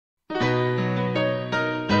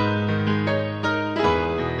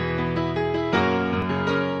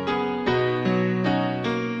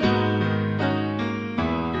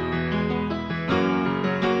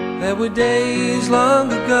were days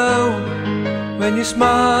long ago when your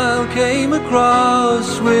smile came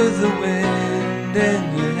across with the wind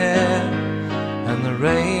in your hair and the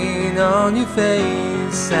rain on your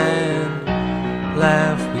face, and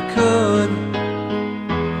laugh we could.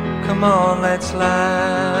 Come on, let's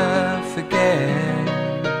laugh again.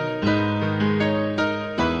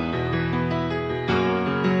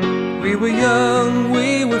 We were young,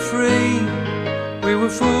 we were free, we were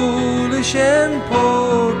foolish and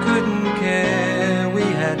poor, couldn't care, we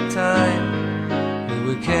had time. We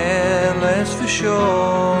were careless for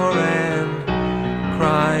sure, and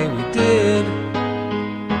cry we did.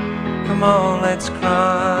 Come on, let's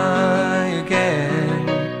cry again.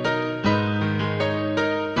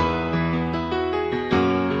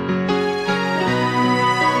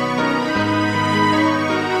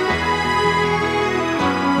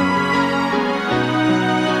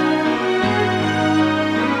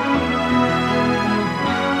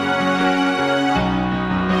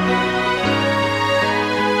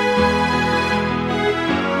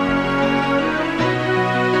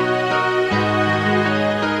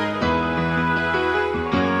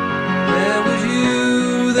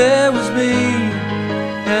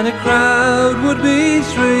 And a crowd would be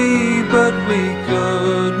three, but we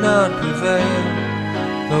could not prevail,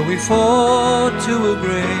 though we fought to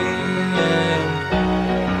agree, and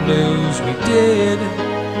lose we did.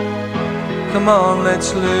 Come on,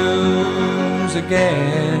 let's lose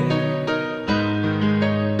again.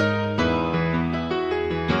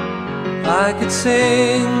 I could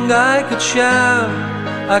sing, I could shout,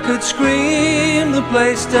 I could scream the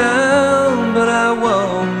place down, but I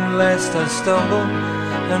won't, lest I stumble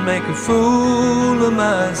and make a fool of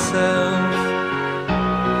myself.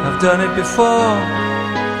 I've done it before.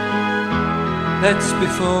 Let's be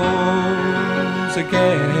fools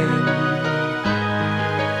again.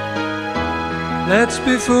 Let's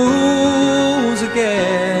be fools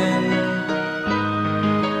again.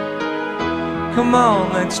 Come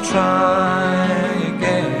on, let's try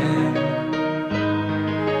again.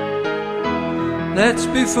 Let's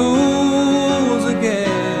be fools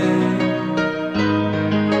again.